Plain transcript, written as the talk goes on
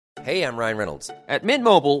Hey, I'm Ryan Reynolds. At Mint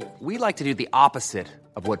Mobile, we like to do the opposite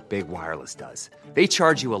of what Big Wireless does. They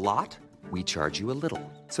charge you a lot, we charge you a little.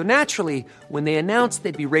 So naturally, when they announced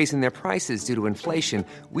they'd be raising their prices due to inflation,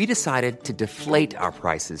 we decided to deflate our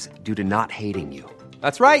prices due to not hating you.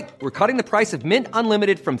 That's right. We're cutting the price of Mint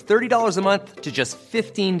Unlimited from $30 a month to just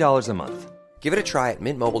 $15 a month. Give it a try at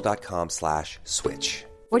mintmobile.com/switch.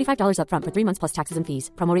 $45 up front for 3 months plus taxes and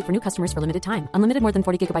fees. Promo rate for new customers for limited time. Unlimited more than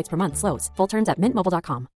 40 gigabytes per month. Slows full terms at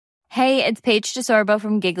mintmobile.com. Hey, it's Paige DeSorbo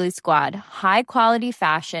from Giggly Squad. High quality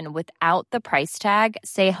fashion without the price tag.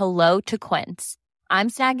 Say hello to Quince. I'm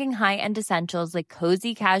snagging high-end essentials like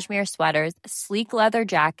cozy cashmere sweaters, sleek leather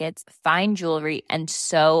jackets, fine jewelry, and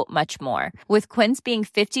so much more. With Quince being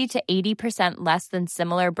 50 to 80% less than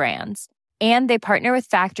similar brands. And they partner with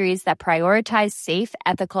factories that prioritize safe,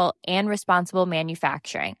 ethical, and responsible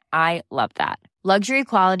manufacturing. I love that. Luxury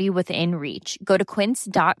quality within reach. Go to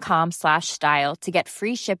quince.com/style to get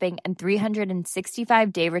free shipping and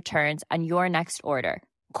 365-day returns on your next order.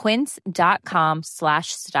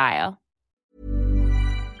 Quince.com/style.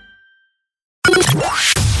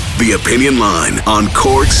 The Opinion Line on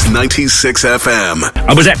Cork's 96 FM.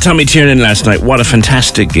 I was at Tommy Tiernan last night. What a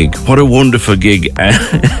fantastic gig. What a wonderful gig.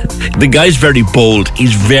 The guy's very bold.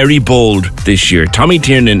 He's very bold this year. Tommy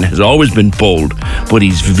Tiernan has always been bold, but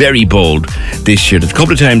he's very bold this year. There's a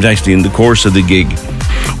couple of times actually in the course of the gig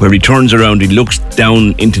where he turns around, he looks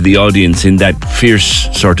down into the audience in that fierce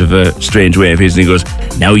sort of a strange way of his, and he goes,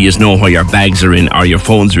 now you know where your bags are in, or your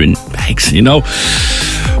phones are in bags, you know.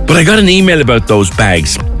 But I got an email about those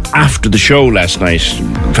bags after the show last night.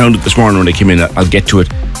 Found it this morning when I came in. I'll get to it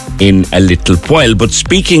in a little while. But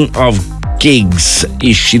speaking of gigs,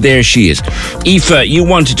 is she there? She is. Aoife, you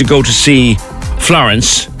wanted to go to see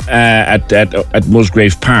Florence at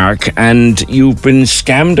Musgrave Park, and you've been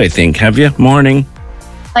scammed, I think, have you? Morning.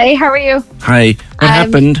 Hi, how are you? Hi. What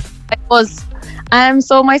happened? I was.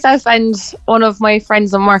 So myself and one of my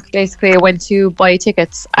friends in work basically went to buy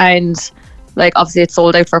tickets, and like obviously it's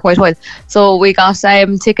sold out for quite a while. So we got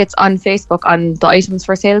tickets on Facebook on the items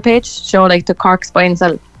for sale page, like the Cork's buy and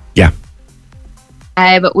sell. Yeah.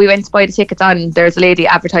 But we went to buy the tickets on. There's a lady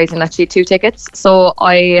advertising that she had 2 tickets. So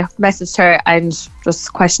I messaged her and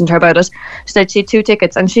just questioned her about it. She said she had 2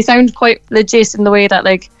 tickets, and she sounded quite legit in the way that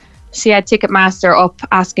like she had Ticketmaster up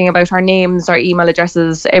asking about our names, our email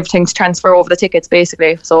addresses, everything to transfer over the tickets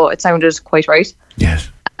basically. So it sounded quite right. Yes.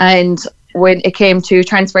 And when it came to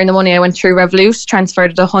transferring the money, I went through Revolut,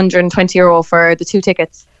 transferred €120 for the 2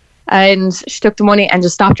 tickets. And she took the money and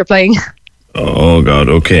just stopped replying. Oh, God,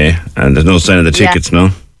 okay. And there's no sign of the tickets,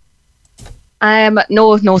 no?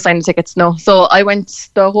 No sign of tickets, no. So I went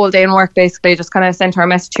the whole day in work, basically, just kind of sent her a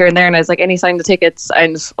message here and there, and I was like, any sign of the tickets?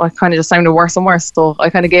 And I kind of just sounded worse and worse. So I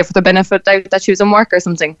kind of gave her the benefit that she was in work or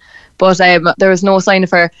something. But there was no sign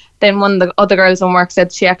of her. Then one of the other girls in work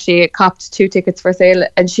said she actually copped 2 tickets for sale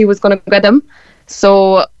and she was going to get them.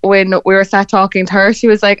 So when we were sat talking to her, she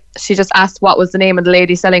was like, she just asked what was the name of the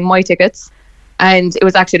lady selling my tickets. And it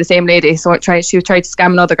was actually the same lady. So she tried to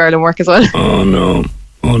scam another girl in work as well. Oh, no.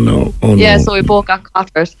 Yeah, so we both got caught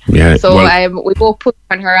for it. Yeah, so we both put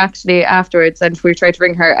on her actually afterwards, and we tried to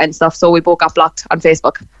ring her and stuff, so we both got blocked on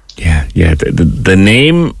Facebook. Yeah. The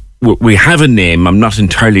name, we have a name. I'm not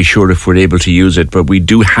entirely sure if we're able to use it, but we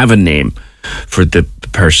do have a name for the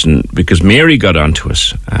person, because Mary got onto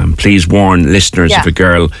us. Please warn listeners of a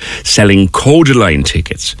girl selling Codaline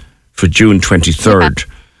tickets for June 23rd. Yeah.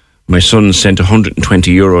 My son sent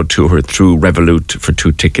 €120 to her through Revolut for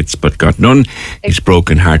 2 tickets, but got none. He's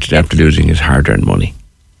broken-hearted after losing his hard-earned money.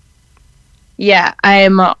 Yeah,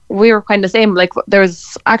 we were kind of the same. Like, there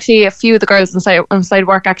was actually a few of the girls inside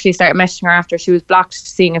work actually started messaging her after she was blocked,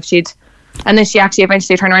 seeing if she'd... And then she actually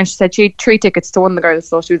eventually turned around and she said she had 3 tickets to one of the girls,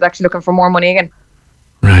 so she was actually looking for more money again.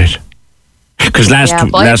 Right. Because last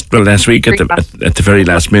week at the very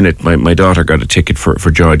last minute, my daughter got a ticket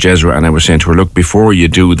for George Ezra, and I was saying to her, look, before you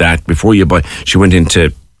do that, before you buy, she went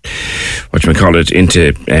into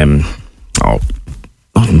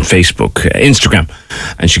Facebook, Instagram,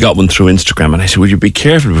 and she got one through Instagram, and I said, will you be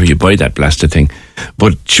careful before you buy that blasted thing?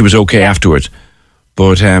 But she was okay afterwards.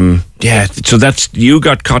 But so that's, you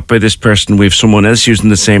got caught by this person. We have someone else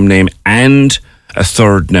using the same name and a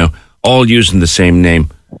third now, all using the same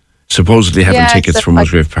name, supposedly having tickets for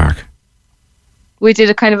Musgrave Park. We did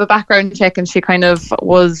a kind of a background check, and she kind of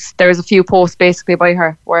there was a few posts basically by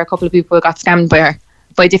her where a couple of people got scammed by her,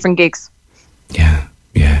 by different gigs. Yeah.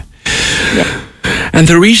 And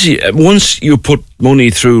the reason, once you put money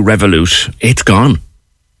through Revolut, it's gone.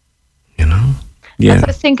 You know? Yeah. That's what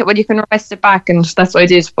I think, when you can request it back, and that's what I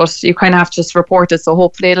did, but you kind of have to just report it, so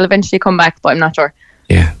hopefully it'll eventually come back, but I'm not sure.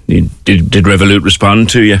 Yeah. Did Revolut respond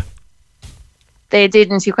to you? They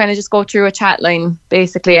didn't. You kind of just go through a chat line,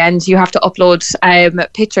 basically, and you have to upload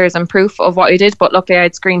pictures and proof of what you did. But luckily, I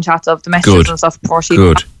had screenshots of the messages and stuff before she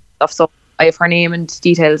did stuff. So I have her name and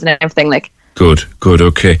details and everything. Like, Good,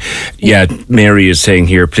 okay. Yeah, Mary is saying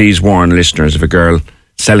here, please warn listeners of a girl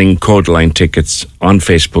selling Codeline tickets on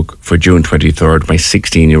Facebook for June 23rd. My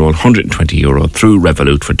 16-year-old, €120 through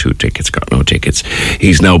Revolut for 2 tickets, got no tickets.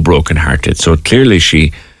 He's now broken-hearted. So clearly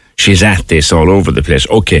she's at this all over the place.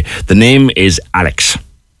 Okay, the name is Alex.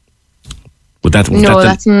 That's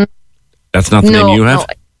not the name you have? No.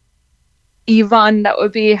 Yvonne, that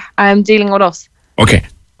would be dealing with us. Okay.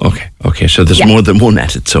 So there's more than one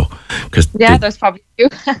at it. So, there's probably 2.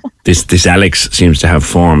 this Alex seems to have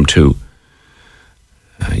form too.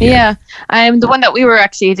 The one that we were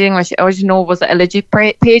actually dealing with, I don't know was it a legit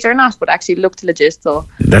page or not, but actually looked legit. So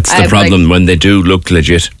that's the problem when they do look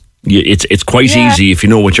legit. It's quite easy if you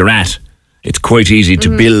know what you're at. It's quite easy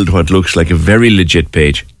to build what looks like a very legit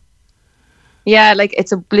page. Yeah, like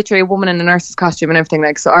it's literally a woman in a nurse's costume and everything,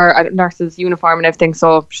 like, so our nurse's uniform and everything.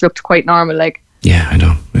 So she looked quite normal, like. Yeah, I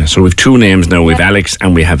know. Yeah, so we've 2 names now. We've Alex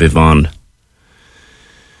and we have Yvonne.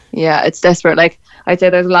 Yeah, it's desperate. Like, I'd say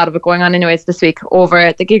there's a lot of it going on anyways this week over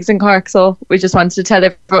at the gigs in Cork, so we just wanted to tell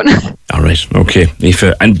everyone. All right, okay.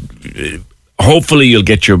 And hopefully you'll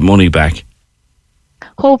get your money back.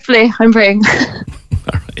 Hopefully, I'm praying.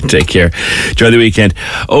 All right, take care. Enjoy the weekend.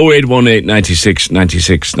 0818 96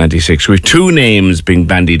 96 96. We have 2 names being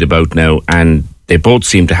bandied about now, and they both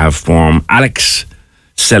seem to have form. Alex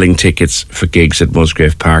selling tickets for gigs at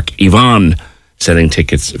Musgrave Park. Yvonne selling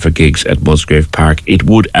tickets for gigs at Musgrave Park. It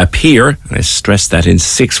would appear, and I stress that in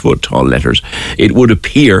 6-foot tall letters, it would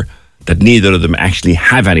appear that neither of them actually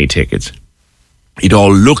have any tickets. It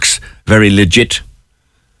all looks very legit.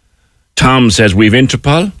 Tom says, we've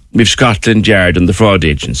Interpol, we've Scotland Yard and the fraud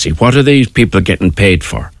agency. What are these people getting paid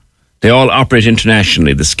for? They all operate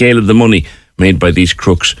internationally. The scale of the money made by these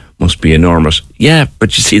crooks must be enormous. Yeah,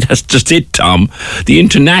 but you see, that's just it, Tom. The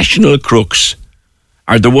international crooks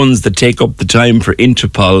are the ones that take up the time for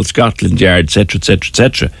Interpol, Scotland Yard, etc., etc.,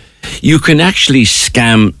 etc. You can actually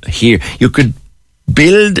scam here. You could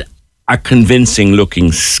build a convincing-looking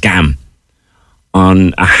scam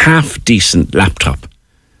on a half-decent laptop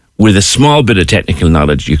with a small bit of technical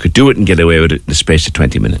knowledge. You could do it and get away with it in the space of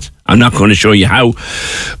 20 minutes. I'm not going to show you how,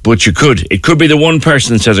 but you could. It could be the one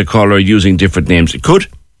person, says a caller, using different names. It could.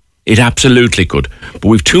 It absolutely could. But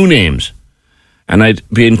we've 2 names. And I'd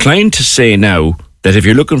be inclined to say now that if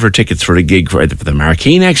you're looking for tickets for a gig for either for the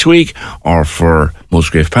Marquee next week or for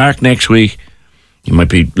Musgrave Park next week, you might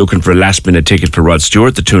be looking for a last-minute ticket for Rod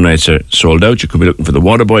Stewart. The 2 nights are sold out. You could be looking for the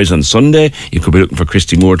Waterboys on Sunday. You could be looking for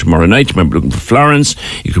Christy Moore tomorrow night. You might be looking for Florence.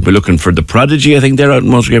 You could be looking for The Prodigy. I think they're out in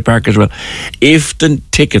Musgrave Park as well. If the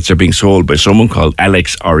tickets are being sold by someone called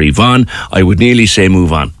Alex or Yvonne, I would nearly say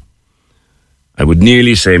move on.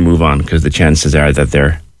 Because the chances are that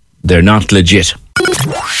they're not legit.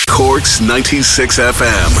 Cork's 96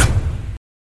 FM.